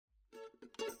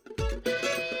Everybody's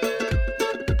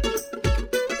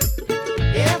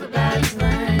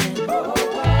learning.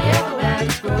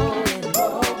 Everybody's growing.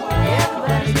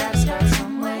 Everybody's got to start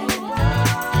somewhere.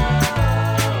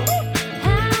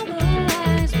 How the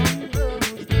wise one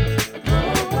grows.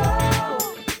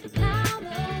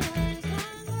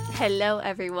 Hello,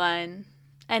 everyone,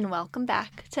 and welcome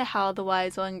back to How the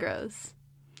Wise One Grows.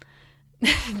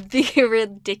 The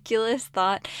ridiculous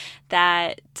thought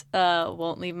that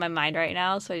won't leave my mind right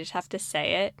now, so I just have to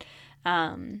say it.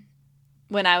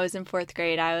 When I was in 4th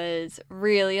grade, I was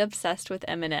really obsessed with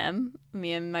Eminem.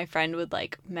 Me and my friend would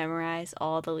memorize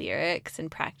all the lyrics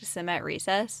and practice them at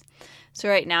recess. So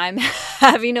right now I'm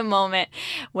having a moment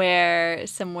where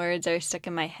some words are stuck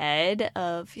in my head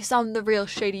of, "You sound the real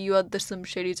Shady, you other Slim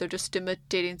Shadys are just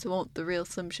imitating, so won't the real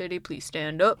Slim Shady please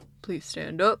stand up, please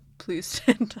stand up, please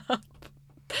stand up."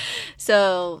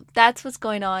 So that's what's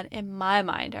going on in my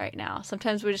mind right now.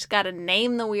 Sometimes we just gotta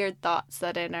name the weird thoughts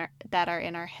that are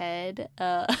in our head,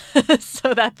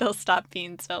 so that they'll stop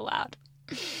being so loud.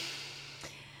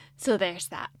 So there's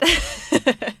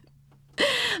that.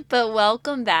 But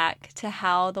welcome back to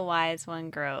How the Wise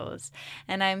One Grows.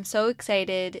 And I'm so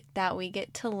excited that we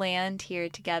get to land here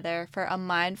together for a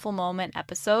Mindful Moment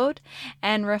episode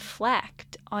and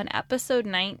reflect on episode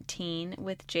 19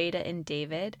 with Jada and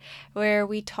David, where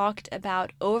we talked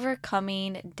about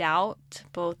overcoming doubt,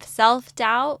 both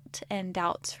self-doubt and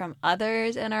doubts from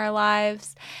others in our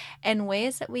lives, and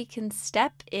ways that we can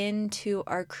step into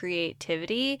our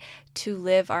creativity to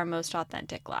live our most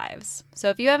authentic lives. So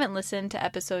if you haven't listened to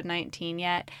episode 19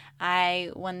 yet,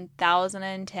 I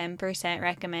 1010%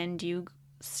 recommend you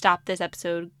stop this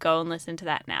episode, go and listen to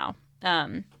that now.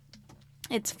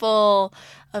 It's full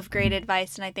of great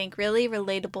advice and I think really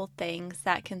relatable things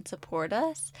that can support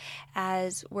us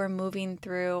as we're moving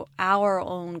through our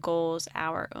own goals,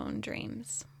 our own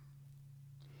dreams.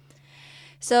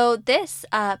 So this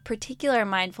particular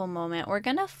mindful moment, we're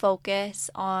going to focus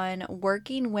on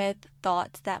working with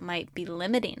thoughts that might be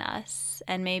limiting us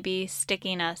and maybe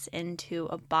sticking us into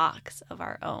a box of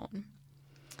our own.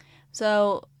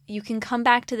 So you can come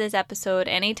back to this episode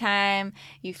anytime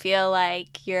you feel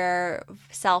like your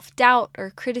self-doubt or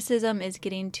criticism is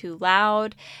getting too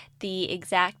loud. The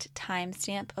exact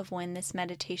timestamp of when this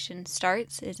meditation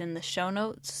starts is in the show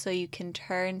notes, so you can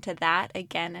turn to that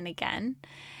again and again.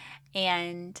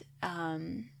 And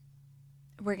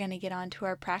we're going to get on to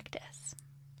our practice.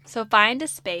 So find a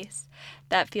space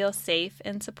that feels safe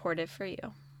and supportive for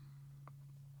you.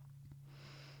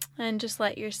 And just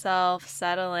let yourself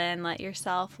settle in, let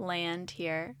yourself land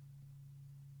here.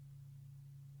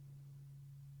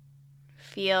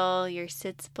 Feel your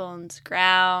sits bones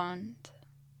ground.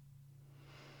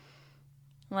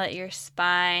 Let your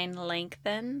spine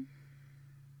lengthen.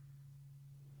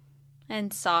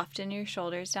 And soften your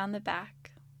shoulders down the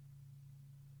back.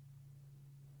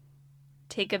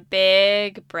 Take a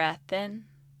big breath in.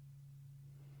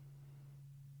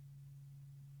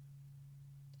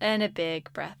 And a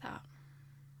big breath out.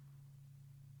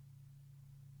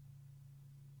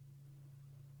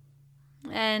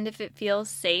 And if it feels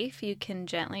safe, you can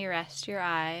gently rest your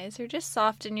eyes or just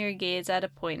soften your gaze at a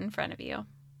point in front of you.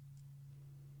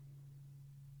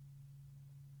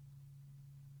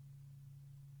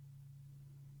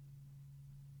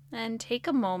 And take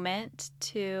a moment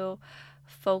to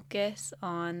focus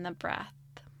on the breath.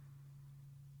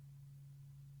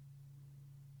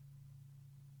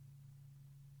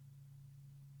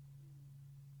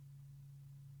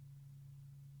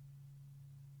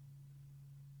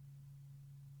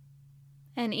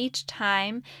 And each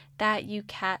time that you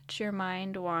catch your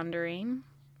mind wandering,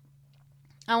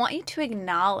 I want you to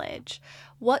acknowledge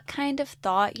what kind of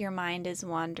thought your mind is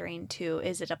wandering to.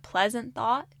 Is it a pleasant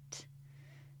thought?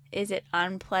 Is it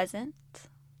unpleasant?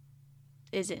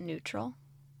 Is it neutral?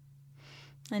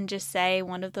 And just say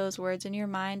one of those words in your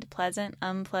mind, pleasant,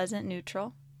 unpleasant,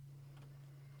 neutral.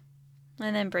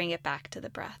 And then bring it back to the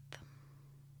breath.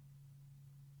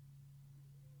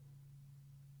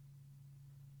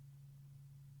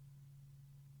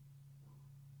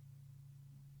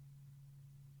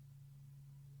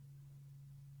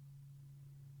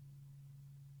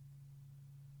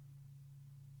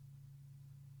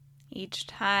 Each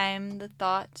time the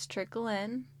thoughts trickle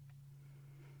in,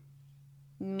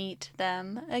 meet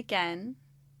them again.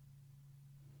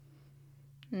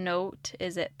 Note,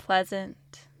 is it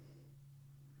pleasant,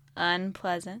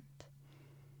 unpleasant,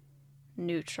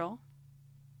 neutral?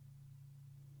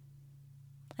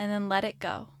 And then let it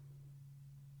go.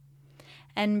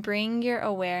 And bring your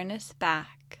awareness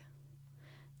back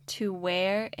to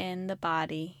where in the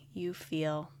body you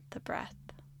feel the breath.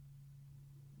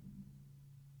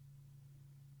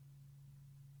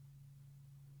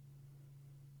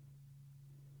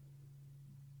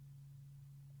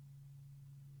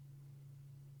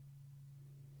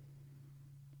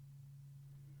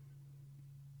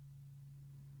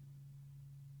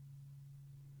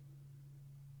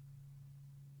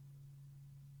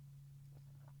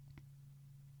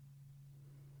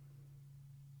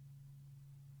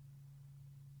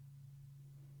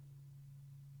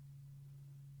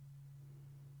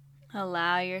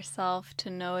 Allow yourself to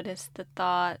notice the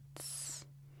thoughts.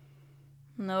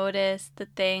 Notice the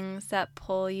things that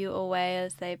pull you away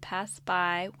as they pass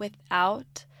by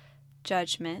without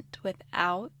judgment,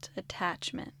 without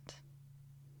attachment.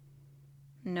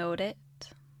 Note it.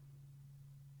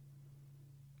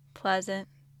 Pleasant,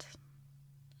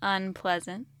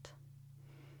 unpleasant,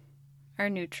 or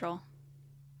neutral.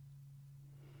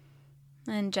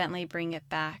 And gently bring it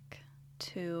back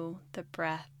to the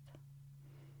breath.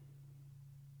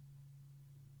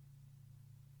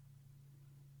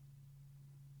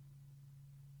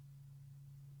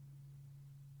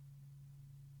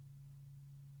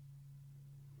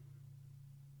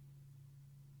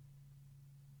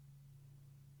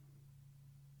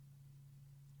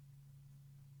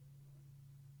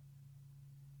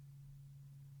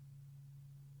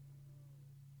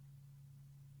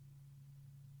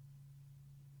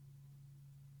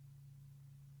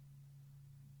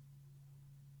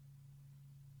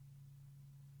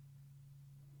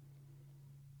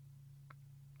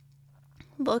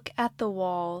 Look at the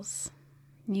walls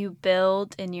you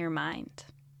build in your mind.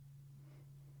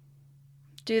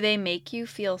 Do they make you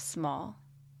feel small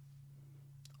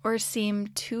or seem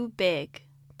too big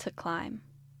to climb?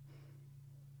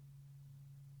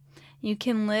 You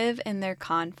can live in their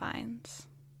confines,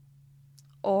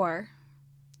 or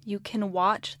you can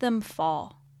watch them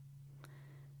fall.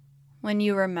 When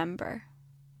you remember,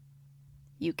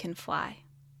 you can fly.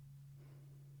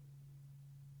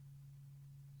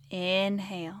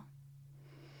 Inhale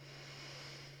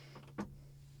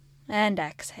and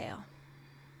exhale.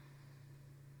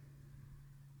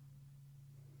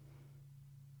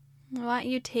 I want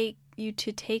you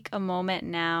to take a moment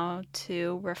now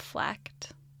to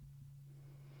reflect.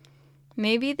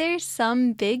 Maybe there's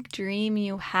some big dream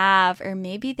you have, or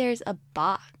maybe there's a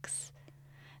box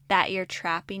that you're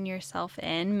trapping yourself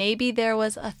in. Maybe there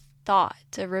was a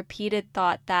thought, a repeated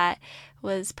thought that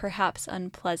was perhaps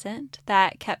unpleasant,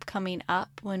 that kept coming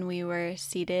up when we were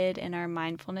seated in our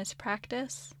mindfulness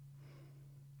practice.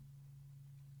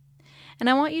 And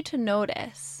I want you to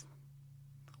notice,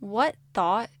 what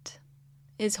thought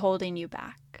is holding you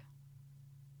back?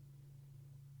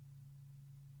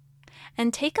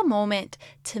 And take a moment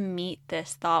to meet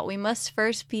this thought. We must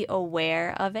first be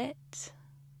aware of it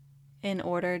in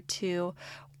order to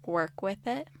work with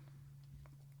it.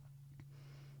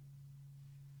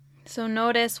 So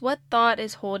notice what thought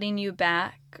is holding you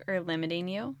back or limiting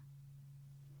you.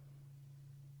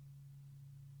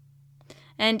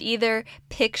 And either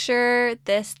picture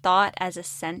this thought as a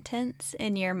sentence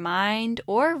in your mind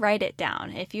or write it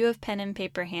down. If you have pen and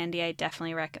paper handy, I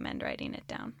definitely recommend writing it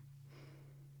down.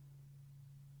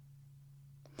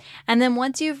 And then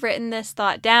once you've written this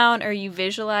thought down or you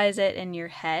visualize it in your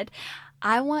head,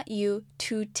 I want you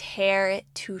to tear it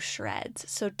to shreds.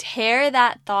 So tear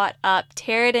that thought up,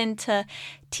 tear it into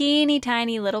teeny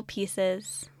tiny little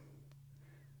pieces,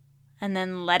 and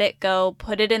then let it go,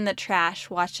 put it in the trash,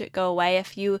 watch it go away.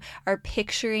 If you are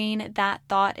picturing that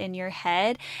thought in your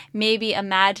head, maybe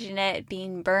imagine it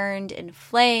being burned in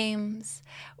flames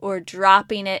or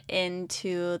dropping it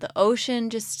into the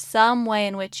ocean, just some way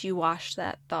in which you watch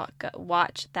that thought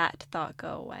go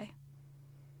away.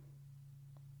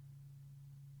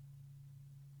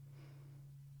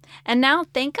 And now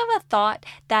think of a thought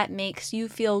that makes you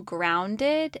feel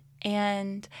grounded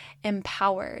and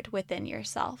empowered within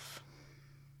yourself.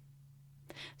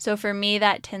 So for me,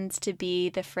 that tends to be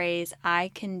the phrase,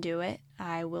 I can do it,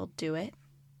 I will do it.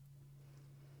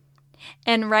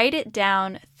 And write it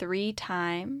down 3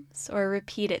 times or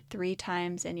repeat it 3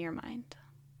 times in your mind.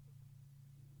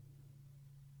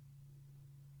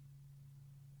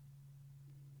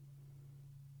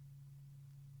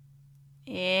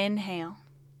 Inhale.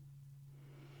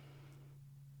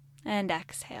 And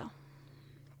exhale.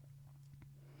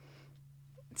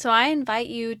 So I invite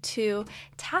you to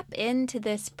tap into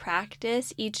this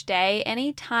practice each day.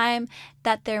 Anytime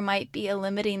that there might be a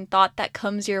limiting thought that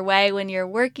comes your way when you're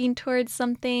working towards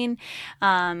something,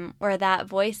 or that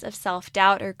voice of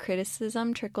self-doubt or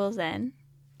criticism trickles in,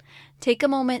 take a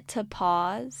moment to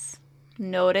pause,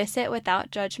 notice it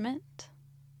without judgment,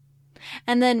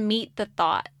 and then meet the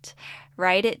thought.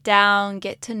 Write it down,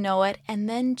 get to know it, and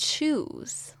then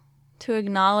choose to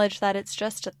acknowledge that it's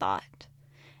just a thought.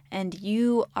 And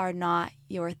you are not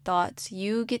your thoughts.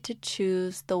 You get to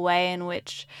choose the way in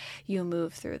which you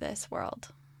move through this world.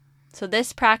 So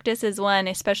this practice is one,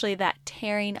 especially that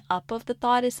tearing up of the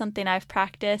thought, is something I've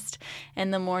practiced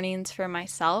in the mornings for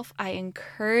myself. I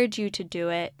encourage you to do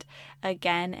it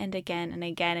again and again and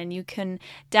again. And you can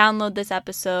download this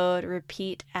episode,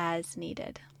 repeat as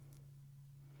needed.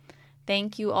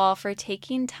 Thank you all for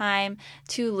taking time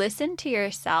to listen to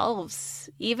yourselves.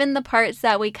 Even the parts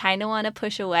that we kind of want to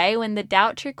push away, when the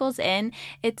doubt trickles in,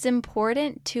 it's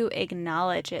important to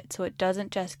acknowledge it so it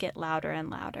doesn't just get louder and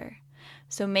louder.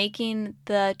 So making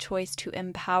the choice to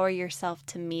empower yourself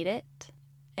to meet it,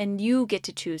 and you get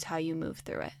to choose how you move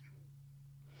through it.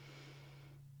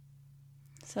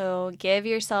 So give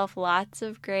yourself lots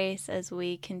of grace as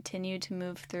we continue to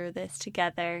move through this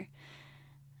together.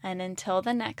 And until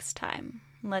the next time,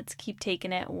 let's keep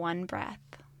taking it one breath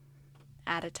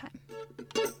at a time.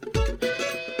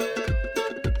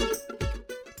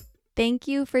 Thank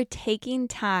you for taking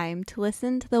time to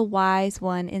listen to the wise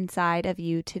one inside of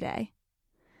you today.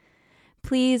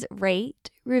 Please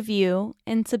rate, review,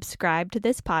 and subscribe to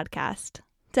this podcast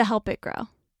to help it grow.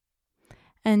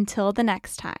 Until the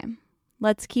next time,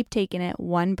 let's keep taking it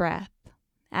one breath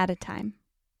at a time.